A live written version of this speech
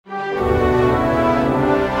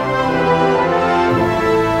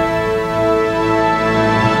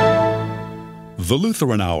The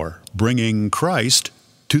Lutheran Hour, bringing Christ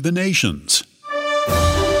to the nations.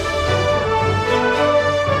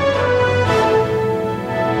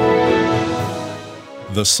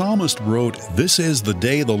 The psalmist wrote, "This is the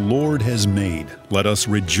day the Lord has made. Let us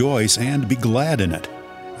rejoice and be glad in it."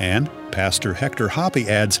 And Pastor Hector Hoppe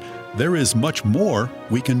adds, there is much more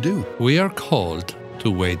we can do. We are called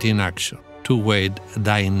to wait in action, to wait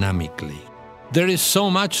dynamically. There is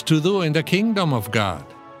so much to do in the kingdom of God.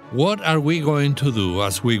 What are we going to do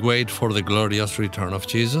as we wait for the glorious return of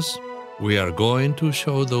Jesus? We are going to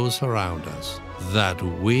show those around us that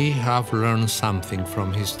we have learned something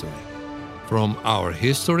from history, from our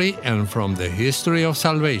history and from the history of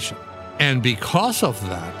salvation. And because of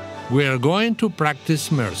that, we are going to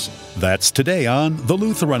practice mercy. That's today on The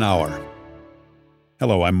Lutheran Hour.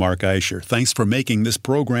 Hello, I'm Mark Eicher. Thanks for making this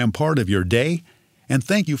program part of your day, and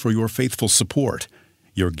thank you for your faithful support.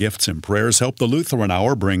 Your gifts and prayers help the Lutheran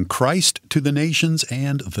Hour bring Christ to the nations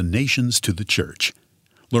and the nations to the church.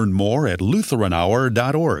 Learn more at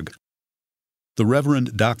lutheranhour.org. The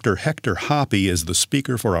Reverend Dr. Hector Hoppe is the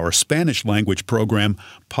speaker for our Spanish-language program,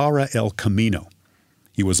 Para el Camino.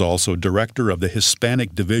 He was also director of the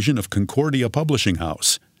Hispanic Division of Concordia Publishing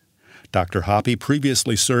House. Dr. Hoppe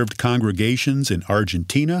previously served congregations in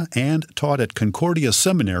Argentina and taught at Concordia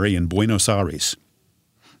Seminary in Buenos Aires.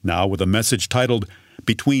 Now, with a message titled,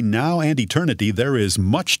 "Between Now and Eternity, There is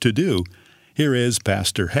Much to Do," here is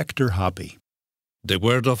Pastor Hector Hoppe. The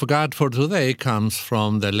Word of God for today comes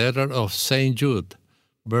from the letter of St. Jude,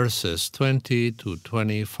 verses 20 to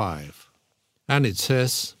 25. And it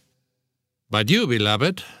says, "But you,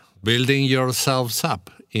 beloved, building yourselves up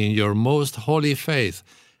in your most holy faith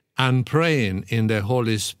and praying in the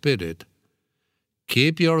Holy Spirit,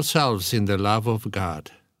 keep yourselves in the love of God,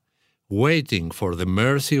 waiting for the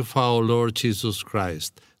mercy of our Lord Jesus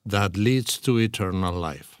Christ that leads to eternal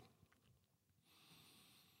life.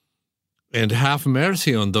 And have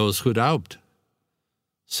mercy on those who doubt.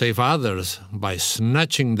 Save others by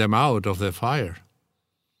snatching them out of the fire.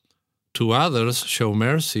 To others show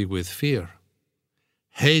mercy with fear,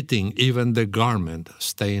 hating even the garment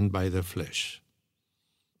stained by the flesh.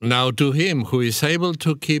 Now to him who is able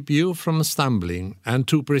to keep you from stumbling and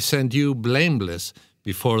to present you blameless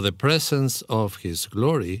before the presence of his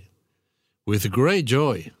glory, with great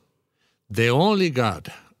joy, the only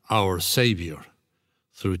God, our Savior,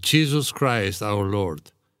 through Jesus Christ our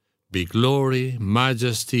Lord, be glory,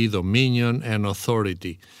 majesty, dominion, and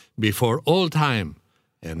authority before all time,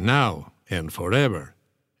 and now and forever.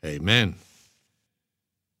 Amen."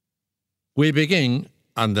 We begin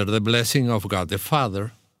under the blessing of God the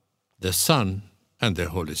Father, the Son, and the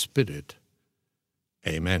Holy Spirit.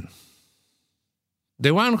 Amen.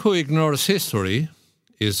 The one who ignores history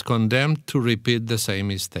is condemned to repeat the same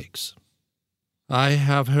mistakes. I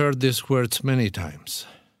have heard these words many times.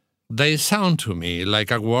 They sound to me like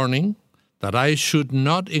a warning that I should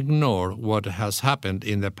not ignore what has happened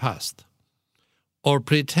in the past, or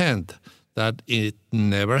pretend that it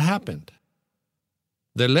never happened.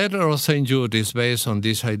 The letter of St. Jude is based on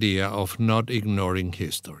this idea of not ignoring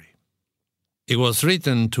history. It was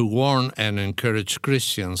written to warn and encourage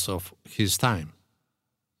Christians of his time.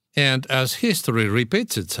 And as history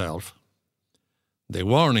repeats itself, the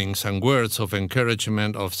warnings and words of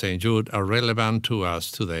encouragement of St. Jude are relevant to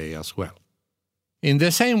us today as well. In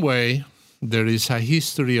the same way, there is a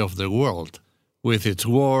history of the world, with its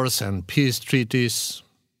wars and peace treaties,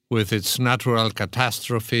 with its natural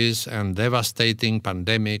catastrophes and devastating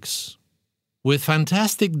pandemics, with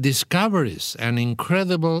fantastic discoveries and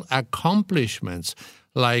incredible accomplishments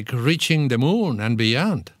like reaching the moon and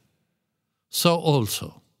beyond. So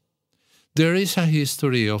also, there is a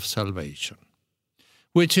history of salvation,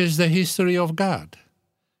 which is the history of God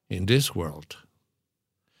in this world.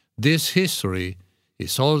 This history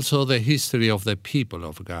is also the history of the people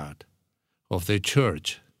of God, of the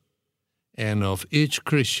Church, and of each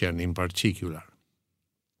Christian in particular.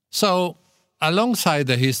 So, alongside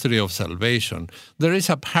the history of salvation, there is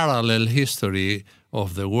a parallel history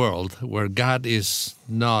of the world where God is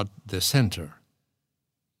not the center.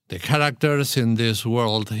 The characters in this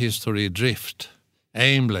world history drift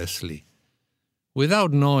aimlessly,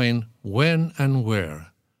 without knowing when and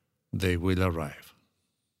where they will arrive.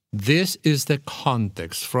 This is the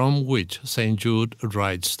context from which St. Jude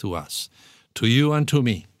writes to us, to you and to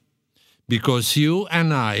me, because you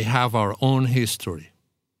and I have our own history.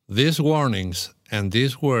 These warnings and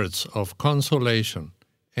these words of consolation,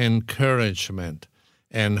 encouragement,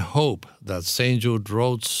 and hope that St. Jude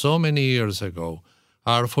wrote so many years ago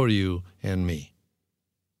are for you and me.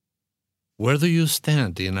 Where do you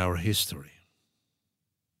stand in our history?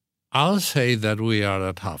 I'll say that we are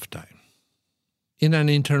at halftime. in an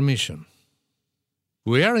intermission.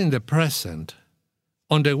 We are in the present,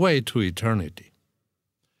 on the way to eternity.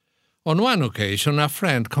 On one occasion, a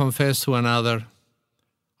friend confessed to another,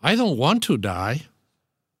 "I don't want to die."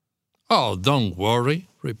 "Oh, don't worry,"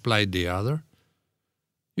 replied the other.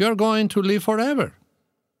 "You're going to live forever.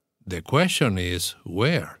 The question is,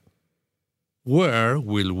 where? Where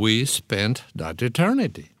will we spend that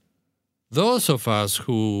eternity?" Those of us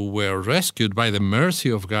who were rescued by the mercy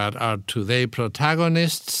of God are today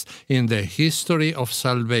protagonists in the history of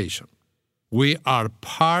salvation. We are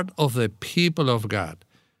part of the people of God,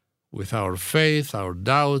 with our faith, our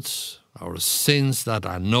doubts, our sins that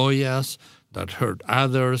annoy us, that hurt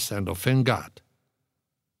others and offend God.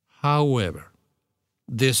 However,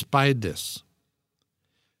 despite this,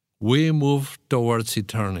 we move towards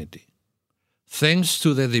eternity, thanks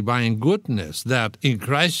to the divine goodness that, in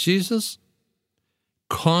Christ Jesus,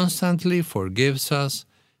 constantly forgives us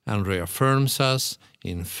and reaffirms us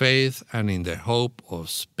in faith and in the hope of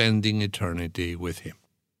spending eternity with Him.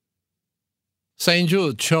 St.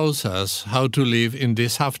 Jude shows us how to live in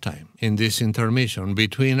this halftime, in this intermission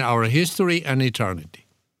between our history and eternity.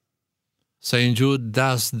 St. Jude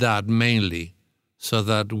does that mainly so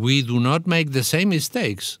that we do not make the same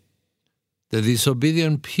mistakes the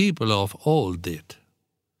disobedient people of old did,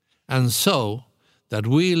 and so that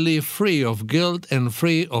we live free of guilt and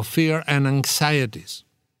free of fear and anxieties.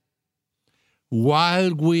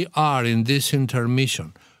 While we are in this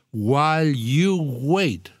intermission, while you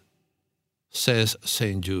wait, says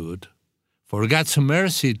St. Jude, for God's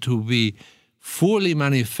mercy to be fully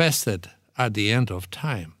manifested at the end of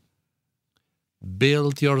time,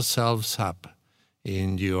 build yourselves up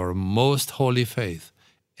in your most holy faith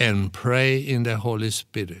and pray in the Holy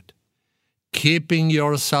Spirit, keeping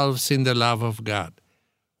yourselves in the love of God,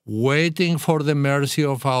 waiting for the mercy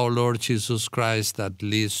of our Lord Jesus Christ that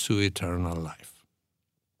leads to eternal life.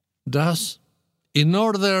 Thus, in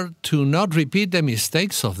order to not repeat the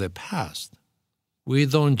mistakes of the past, we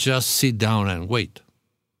don't just sit down and wait,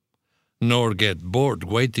 nor get bored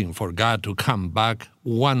waiting for God to come back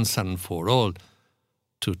once and for all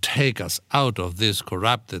to take us out of this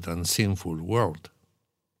corrupted and sinful world.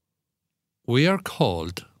 We are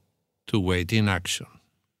called to wait in action,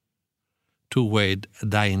 to wait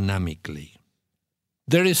dynamically.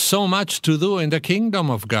 There is so much to do in the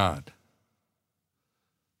kingdom of God.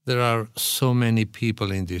 There are so many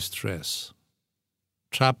people in distress,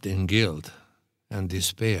 trapped in guilt and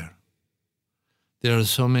despair. There are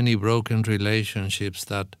so many broken relationships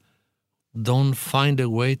that don't find a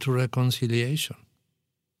way to reconciliation.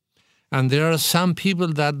 And there are some people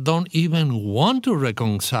that don't even want to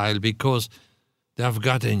reconcile because they have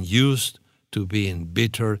gotten used to being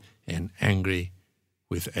bitter and angry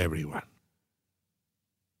with everyone.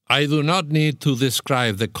 I do not need to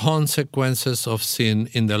describe the consequences of sin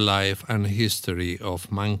in the life and history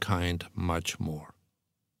of mankind much more.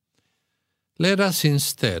 Let us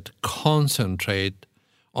instead concentrate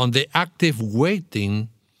on the active waiting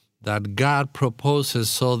that God proposes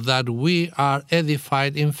so that we are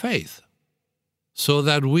edified in faith, so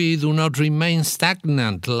that we do not remain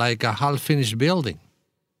stagnant like a half-finished building.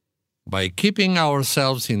 By keeping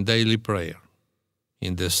ourselves in daily prayer,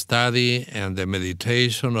 in the study and the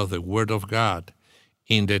meditation of the Word of God,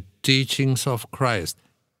 in the teachings of Christ,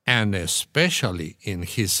 and especially in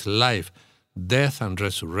His life, death, and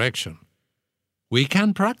resurrection, we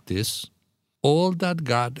can practice all that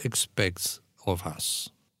God expects of us.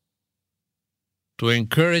 To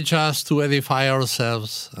encourage us to edify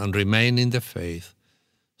ourselves and remain in the faith,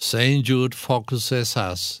 St. Jude focuses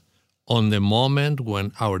us on the moment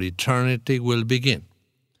when our eternity will begin,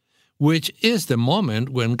 which is the moment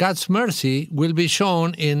when God's mercy will be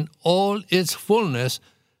shown in all its fullness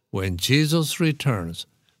when Jesus returns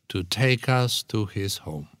to take us to His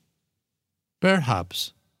home.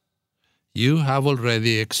 Perhaps you have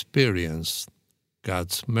already experienced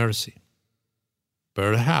God's mercy.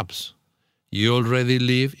 Perhaps you already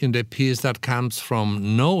live in the peace that comes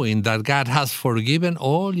from knowing that God has forgiven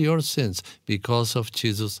all your sins because of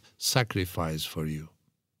Jesus' sacrifice for you.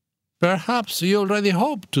 Perhaps you already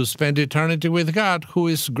hope to spend eternity with God, who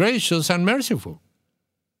is gracious and merciful.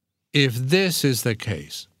 If this is the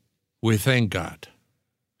case, we thank God.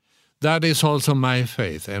 That is also my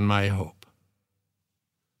faith and my hope.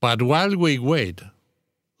 But while we wait,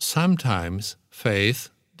 sometimes faith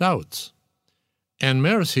doubts, and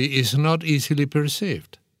mercy is not easily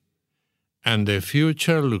perceived, and the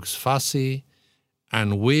future looks fuzzy,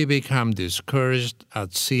 and we become discouraged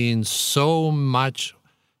at seeing so much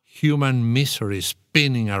human misery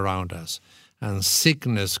spinning around us, and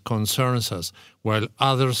sickness concerns us while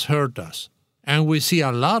others hurt us, and we see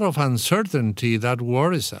a lot of uncertainty that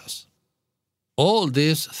worries us. All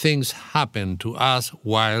these things happen to us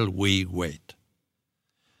while we wait.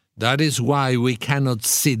 That is why we cannot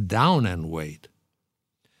sit down and wait,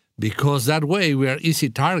 because that way we are easy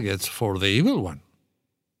targets for the evil one.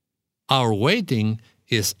 Our waiting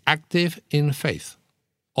is active in faith,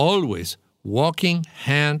 always walking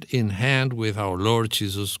hand in hand with our Lord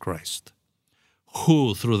Jesus Christ,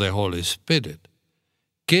 who, through the Holy Spirit,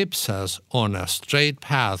 keeps us on a straight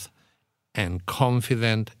path and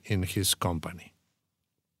confident in His company.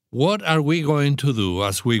 What are we going to do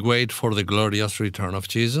as we wait for the glorious return of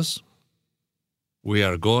Jesus? We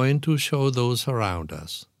are going to show those around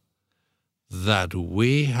us that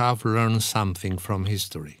we have learned something from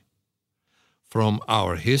history, from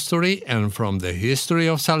our history and from the history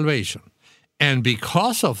of salvation. And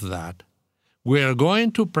because of that, we are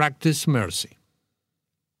going to practice mercy.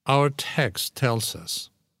 Our text tells us,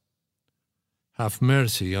 "Have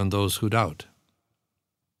mercy on those who doubt."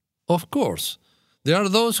 Of course, there are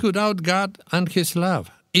those who doubt God and His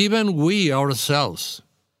love, even we ourselves,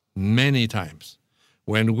 many times.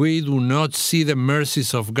 When we do not see the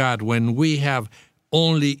mercies of God, when we have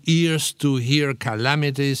only ears to hear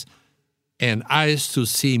calamities and eyes to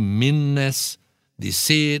see meanness,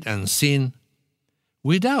 deceit, and sin,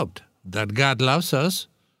 we doubt that God loves us,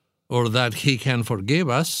 or that He can forgive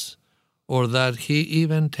us, or that He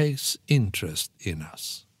even takes interest in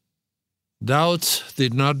us. Doubts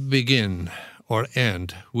did not begin or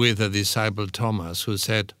end with the disciple Thomas, who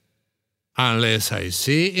said, "Unless I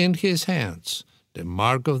see in his hands the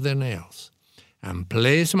mark of the nails, and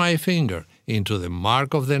place my finger into the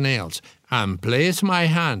mark of the nails, and place my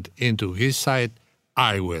hand into his side,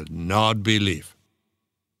 I will not believe."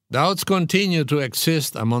 Doubts continue to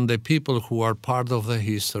exist among the people who are part of the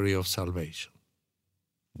history of salvation.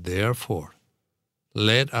 Therefore,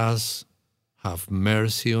 let us have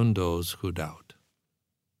mercy on those who doubt.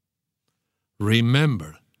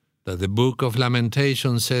 Remember that the book of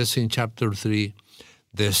Lamentations says in chapter 3,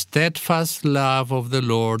 "The steadfast love of the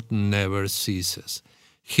Lord never ceases.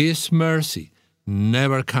 His mercy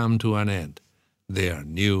never come to an end. They are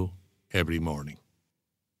new every morning."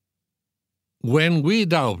 When we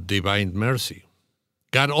doubt divine mercy,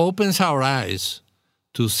 God opens our eyes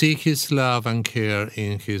to see His love and care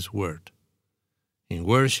in His Word, in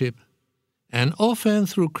worship, and often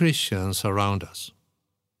through Christians around us.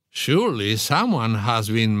 Surely someone has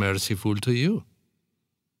been merciful to you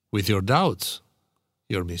with your doubts,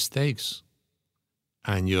 your mistakes,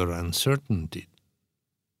 and your uncertainty.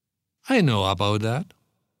 I know about that.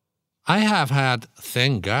 I have had,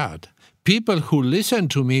 thank God, people who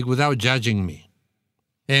listened to me without judging me,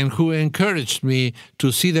 and who encouraged me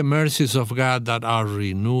to see the mercies of God that are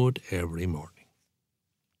renewed every morning.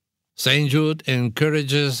 St. Jude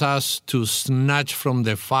encourages us to snatch from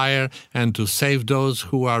the fire and to save those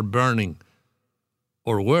who are burning,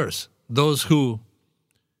 or worse, those who,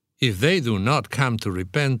 if they do not come to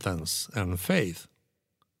repentance and faith,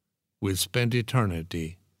 will spend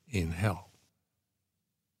eternity in hell.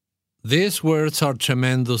 These words are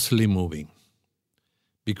tremendously moving,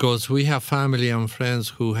 because we have family and friends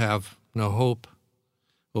who have no hope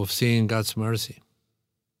of seeing God's mercy.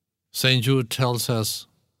 St. Jude tells us,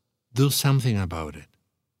 do something about it.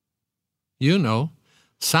 You know,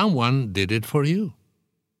 someone did it for you,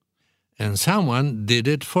 and someone did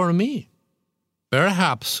it for me.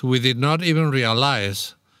 Perhaps we did not even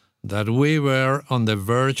realize that we were on the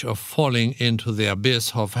verge of falling into the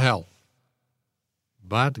abyss of hell.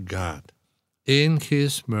 But God, in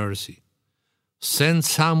His mercy, sent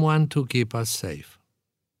someone to keep us safe,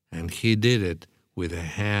 and He did it with the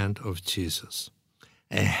hand of Jesus,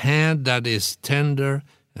 a hand that is tender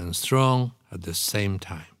and strong at the same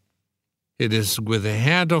time. It is with the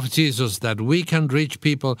hand of Jesus that we can reach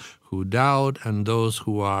people who doubt and those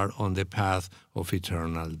who are on the path of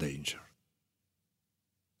eternal danger.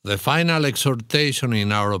 The final exhortation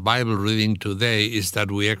in our Bible reading today is that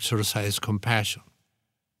we exercise compassion.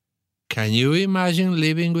 Can you imagine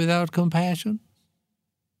living without compassion?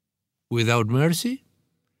 Without mercy?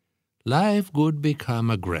 Life would become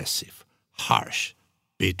aggressive, harsh,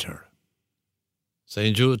 bitter.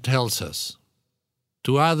 St. Jude tells us,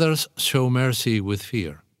 to others show mercy with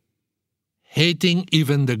fear, hating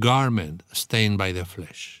even the garment stained by the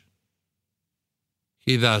flesh.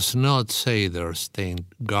 He does not say their stained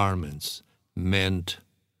garments meant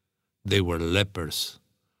they were lepers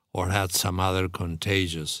or had some other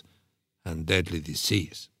contagious and deadly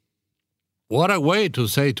disease. What a way to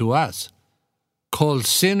say to us, call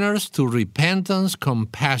sinners to repentance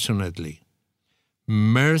compassionately,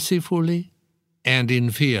 mercifully, and in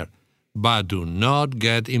fear, but do not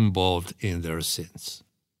get involved in their sins.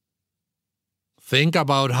 Think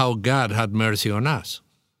about how God had mercy on us.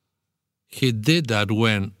 He did that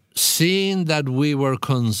when, seeing that we were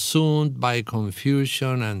consumed by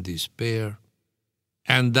confusion and despair,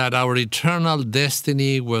 and that our eternal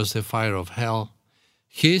destiny was the fire of hell,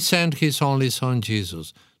 He sent His only Son,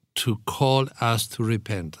 Jesus, to call us to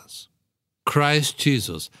repentance. Christ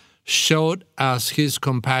Jesus showed us His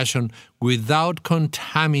compassion without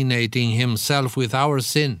contaminating Himself with our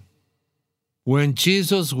sin. When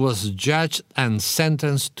Jesus was judged and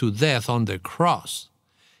sentenced to death on the cross,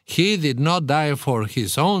 He did not die for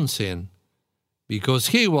His own sin, because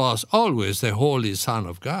He was always the Holy Son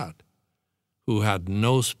of God, who had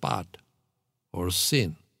no spot or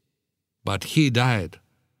sin, but He died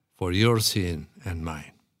for your sin and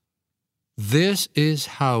mine. This is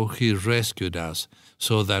how He rescued us,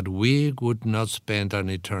 so that we would not spend an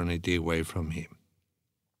eternity away from Him.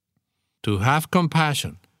 To have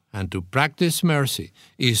compassion and to practice mercy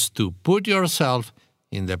is to put yourself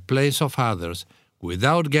in the place of others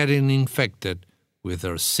without getting infected with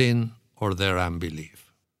their sin or their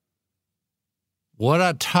unbelief. What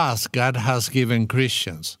a task God has given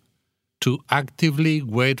Christians, to actively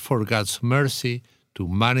wait for God's mercy to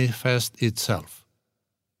manifest itself.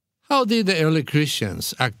 How did the early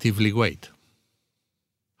Christians actively wait?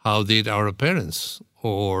 How did our parents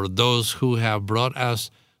or those who have brought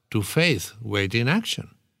us to faith wait in action?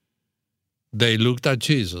 They looked at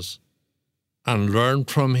Jesus and learned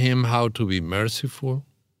from Him how to be merciful,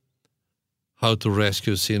 how to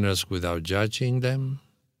rescue sinners without judging them,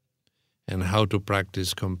 and how to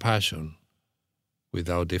practice compassion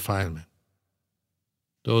without defilement.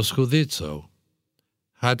 Those who did so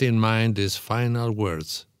had in mind these final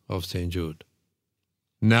words of St. Jude.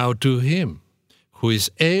 Now to Him who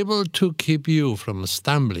is able to keep you from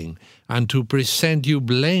stumbling and to present you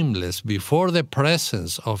blameless before the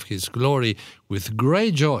presence of His glory with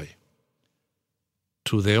great joy,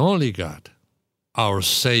 to the only God, our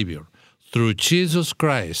Savior, through Jesus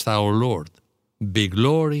Christ our Lord, be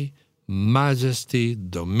glory, majesty,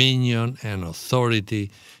 dominion, and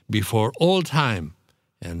authority before all time,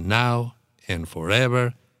 and now and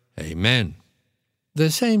forever. Amen.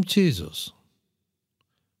 The same Jesus,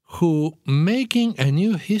 who, making a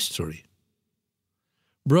new history,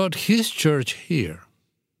 brought His church here,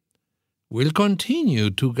 will continue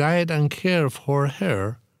to guide and care for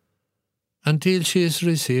her until she is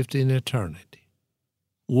received in eternity.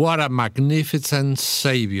 What a magnificent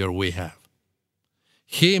Savior we have.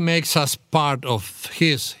 He makes us part of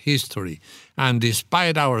His history, and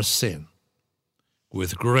despite our sin,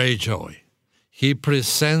 with great joy, He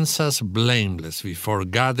presents us blameless before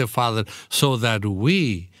God the Father, so that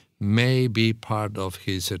we may be part of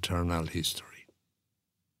His eternal history.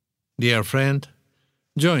 Dear friend,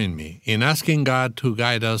 join me in asking God to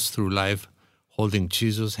guide us through life, holding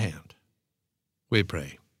Jesus' hand. We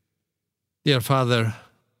pray. Dear Father,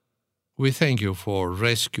 we thank You for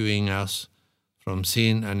rescuing us from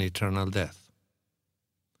sin and eternal death.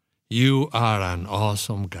 You are an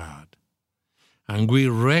awesome God, and we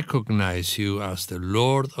recognize You as the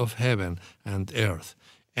Lord of heaven and earth,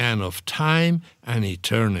 and of time and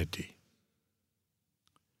eternity.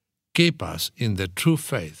 Keep us in the true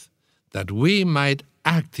faith, that we might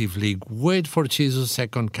actively wait for Jesus'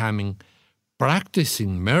 second coming,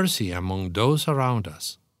 practicing mercy among those around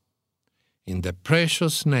us. In the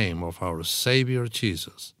precious name of our Savior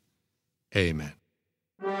Jesus. Amen.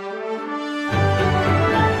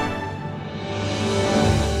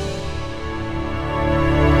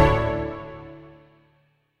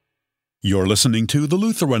 You're listening to the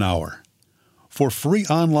Lutheran Hour. For free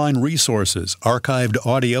online resources, archived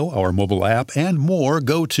audio, our mobile app, and more,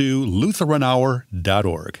 go to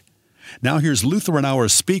LutheranHour.org. Now here's Lutheran Hour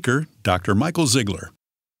speaker, Dr. Michael Ziegler.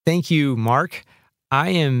 Thank you, Mark. I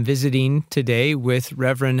am visiting today with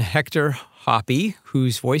Reverend Hector Hoppe,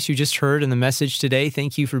 whose voice you just heard in the message today.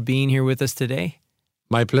 Thank you for being here with us today.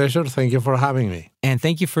 My pleasure. Thank you for having me. And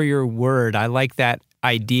thank you for your word. I like that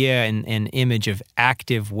idea and image of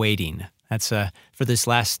active waiting. That's for this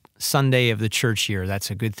last Sunday of the church year. That's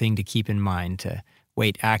a good thing to keep in mind, to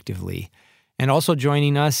wait actively. And also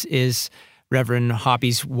joining us is Reverend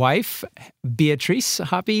Hoppe's wife, Beatrice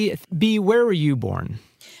Hoppe. Bea, where were you born?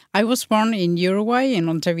 I was born in Uruguay, in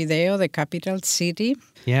Montevideo, the capital city.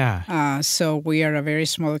 Yeah. So we are a very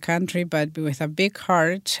small country, but with a big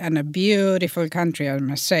heart and a beautiful country, I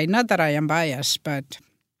must say. Not that I am biased, but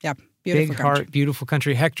yeah, beautiful big country. Heart, beautiful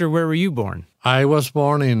country. Hector, where were you born? I was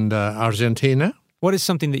born in Argentina. What is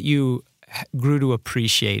something that you grew to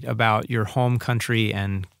appreciate about your home country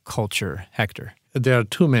and culture, Hector? there are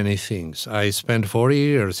too many things. I spent 40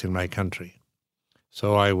 years in my country.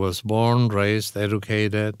 So I was born, raised,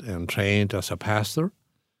 educated, and trained as a pastor.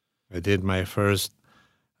 I did my first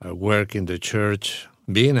work in the church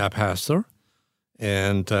being a pastor.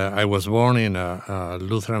 And I was born in a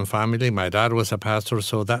Lutheran family. My dad was a pastor.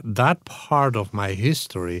 So that part of my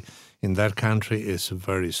history in that country is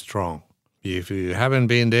very strong. If you haven't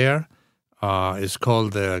been there, it's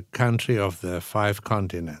called the country of the 5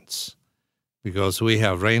 continents, because we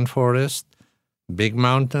have rainforest, big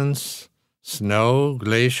mountains, snow,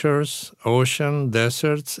 glaciers, ocean,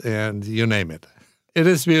 deserts, and you name it. It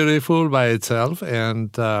is beautiful by itself,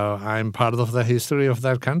 and I'm part of the history of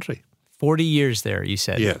that country. 40 years there, you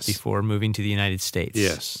said, yes, before moving to the United States.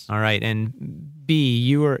 Yes. All right. And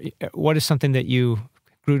B, what is something that you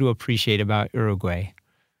grew to appreciate about Uruguay?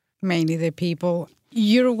 Mainly the people.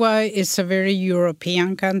 Uruguay is a very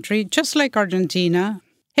European country, just like Argentina.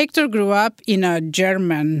 Hector grew up in a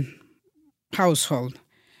German household.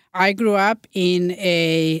 I grew up in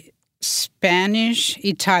a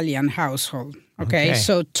Spanish-Italian household. Okay,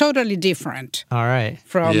 so totally different. All right.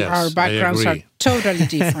 From yes, our backgrounds are totally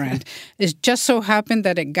different. It just so happened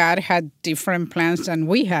that God had different plans than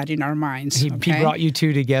we had in our minds. He brought you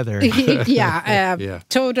two together.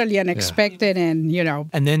 Totally unexpected, and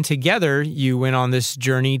And then together you went on this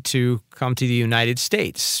journey to come to the United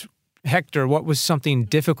States. Hector, what was something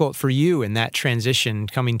difficult for you in that transition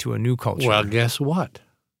coming to a new culture? Well, guess what?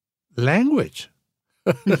 Language.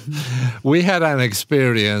 We had an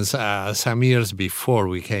experience some years before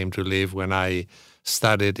we came to live when I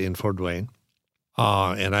studied in Fort Wayne.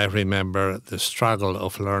 And I remember the struggle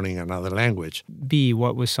of learning another language. B,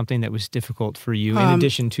 what was something that was difficult for you in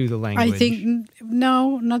addition to the language? I think,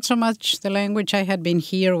 no, not so much the language. I had been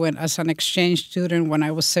here as an exchange student when I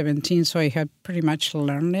was 17, so I had pretty much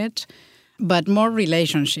learned it. But more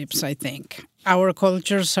relationships, I think. Our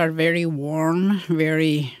cultures are very warm,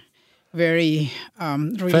 very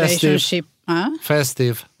relationship.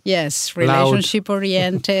 Festive. Yes,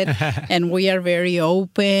 relationship-oriented, and we are very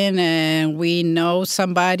open, and we know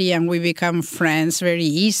somebody, and we become friends very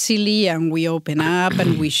easily, and we open up,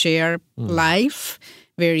 and we share life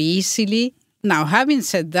very easily. Now, having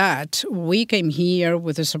said that, we came here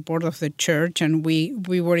with the support of the church, and we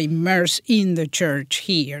were immersed in the church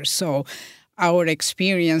here, so our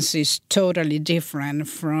experience is totally different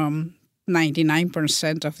from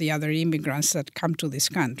 99% of the other immigrants that come to this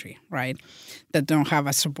country, right, that don't have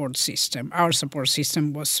a support system. Our support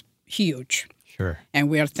system was huge. Sure. And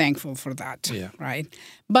we are thankful for that, right?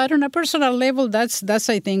 But on a personal level, that's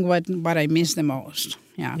I think, what I miss the most.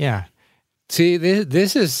 Yeah. Yeah. See,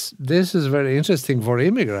 this is very interesting for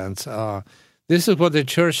immigrants. This is what the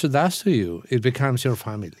church does to you. It becomes your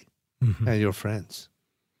family and your friends.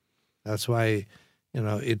 That's why,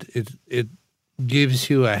 it gives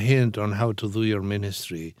you a hint on how to do your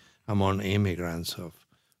ministry among immigrants of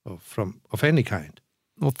any kind.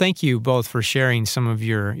 Well, thank you both for sharing some of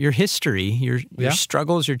your history, your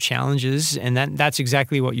struggles, your challenges, and that's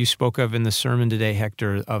exactly what you spoke of in the sermon today,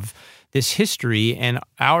 Hector, of this history. And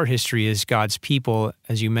our history as God's people,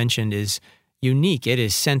 as you mentioned, is unique. It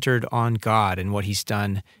is centered on God and what He's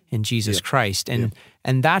done in Jesus Christ. And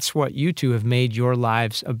that's what you two have made your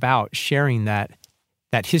lives about, sharing that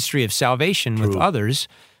history of salvation with others.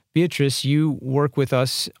 Beatrice, you work with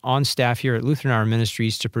us on staff here at Lutheran Hour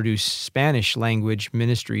Ministries to produce Spanish language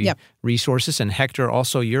ministry resources. And Hector,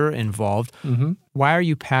 also you're involved. Why are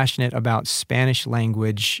you passionate about Spanish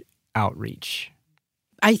language outreach?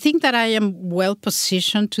 I think that I am well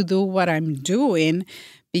positioned to do what I'm doing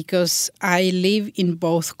because I live in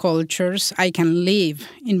both cultures. I can live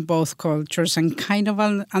in both cultures and kind of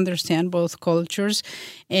understand both cultures.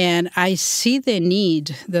 And I see the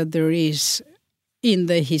need that there is in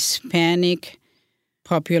the Hispanic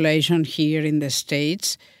population here in the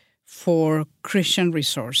States for Christian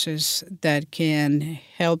resources that can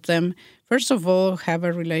help them, first of all, have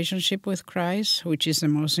a relationship with Christ, which is the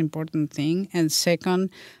most important thing, and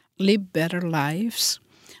second, live better lives.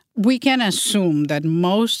 We can assume that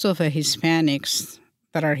most of the Hispanics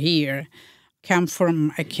that are here come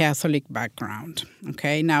from a Catholic background,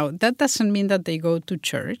 okay? Now, that doesn't mean that they go to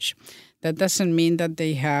church. That doesn't mean that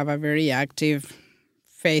they have a very active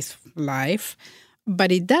faith life.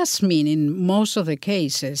 But it does mean in most of the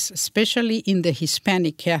cases, especially in the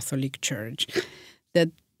Hispanic Catholic Church, that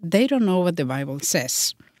they don't know what the Bible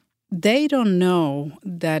says. They don't know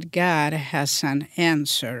that God has an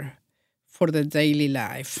answer for the daily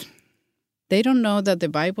life. They don't know that the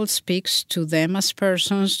Bible speaks to them as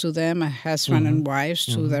persons, to them as husband and wives,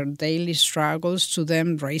 to their daily struggles, to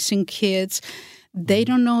them raising kids. They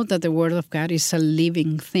don't know that the Word of God is a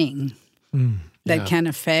living thing. that can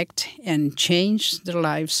affect and change their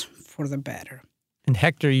lives for the better. And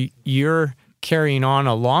Hector, you're carrying on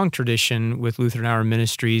a long tradition with Lutheran Hour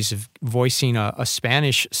Ministries of voicing a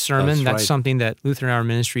Spanish sermon. That's something that Lutheran Hour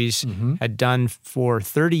Ministries had done for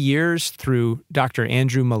 30 years through Dr.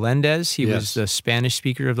 Andrew Melendez. He was the Spanish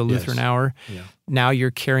speaker of the Lutheran Hour. Yeah. Now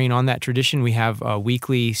you're carrying on that tradition. We have a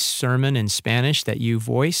weekly sermon in Spanish that you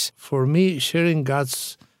voice. For me, sharing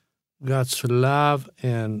God's love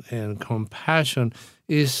and compassion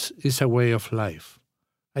is a way of life.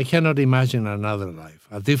 I cannot imagine another life,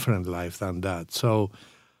 a different life than that. So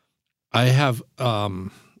I have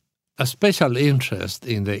a special interest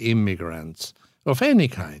in the immigrants of any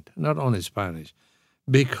kind, not only Spanish,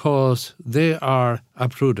 because they are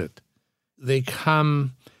uprooted. They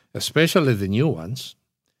come, especially the new ones,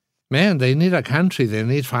 man, they need a country, they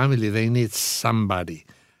need family, they need somebody.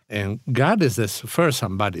 And God is the first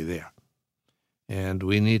somebody there. And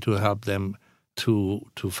we need to help them to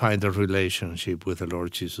find a relationship with the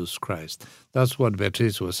Lord Jesus Christ. That's what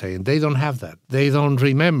Beatriz was saying. They don't have that. They don't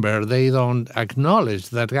remember, they don't acknowledge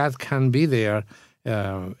that God can be there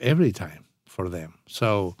every time for them.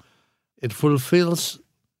 So it fulfills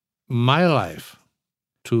my life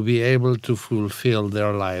to be able to fulfill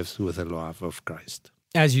their lives with the love of Christ.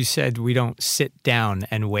 As you said, we don't sit down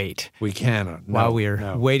and wait. We cannot. While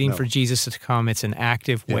we're waiting for Jesus to come, it's an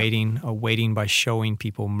active waiting, a waiting by showing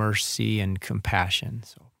people mercy and compassion.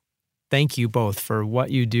 So thank you both for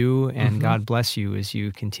what you do, and God bless you as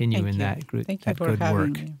you continue that good work.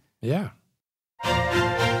 Me. Yeah.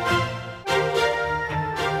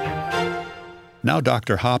 Now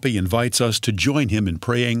Dr. Hoppe invites us to join him in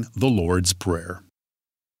praying the Lord's Prayer.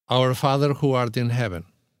 Our Father who art in heaven,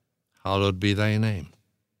 hallowed be thy name.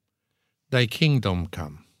 Thy kingdom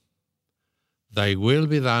come. Thy will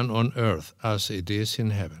be done on earth as it is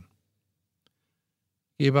in heaven.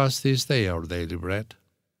 Give us this day our daily bread,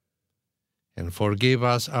 and forgive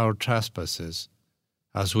us our trespasses,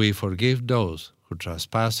 as we forgive those who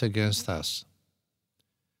trespass against us.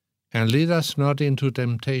 And lead us not into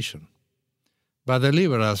temptation, but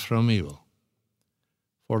deliver us from evil.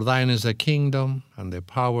 For thine is the kingdom, and the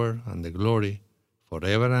power, and the glory,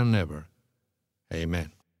 forever and ever.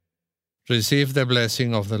 Amen. Receive the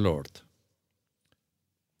blessing of the Lord.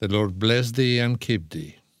 The Lord bless thee and keep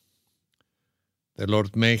thee. The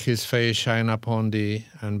Lord make his face shine upon thee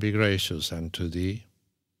and be gracious unto thee.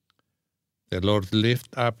 The Lord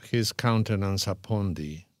lift up his countenance upon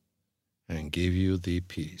thee and give you thee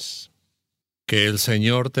peace. Que el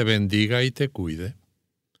Señor te bendiga y te cuide.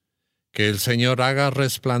 Que el Señor haga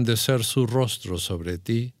resplandecer su rostro sobre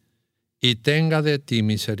ti y tenga de ti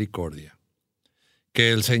misericordia.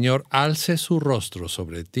 Que el Señor alce su rostro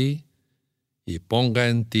sobre ti y ponga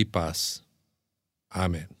en ti paz.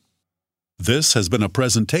 Amen. This has been a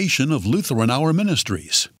presentation of Lutheran Hour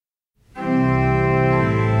Ministries.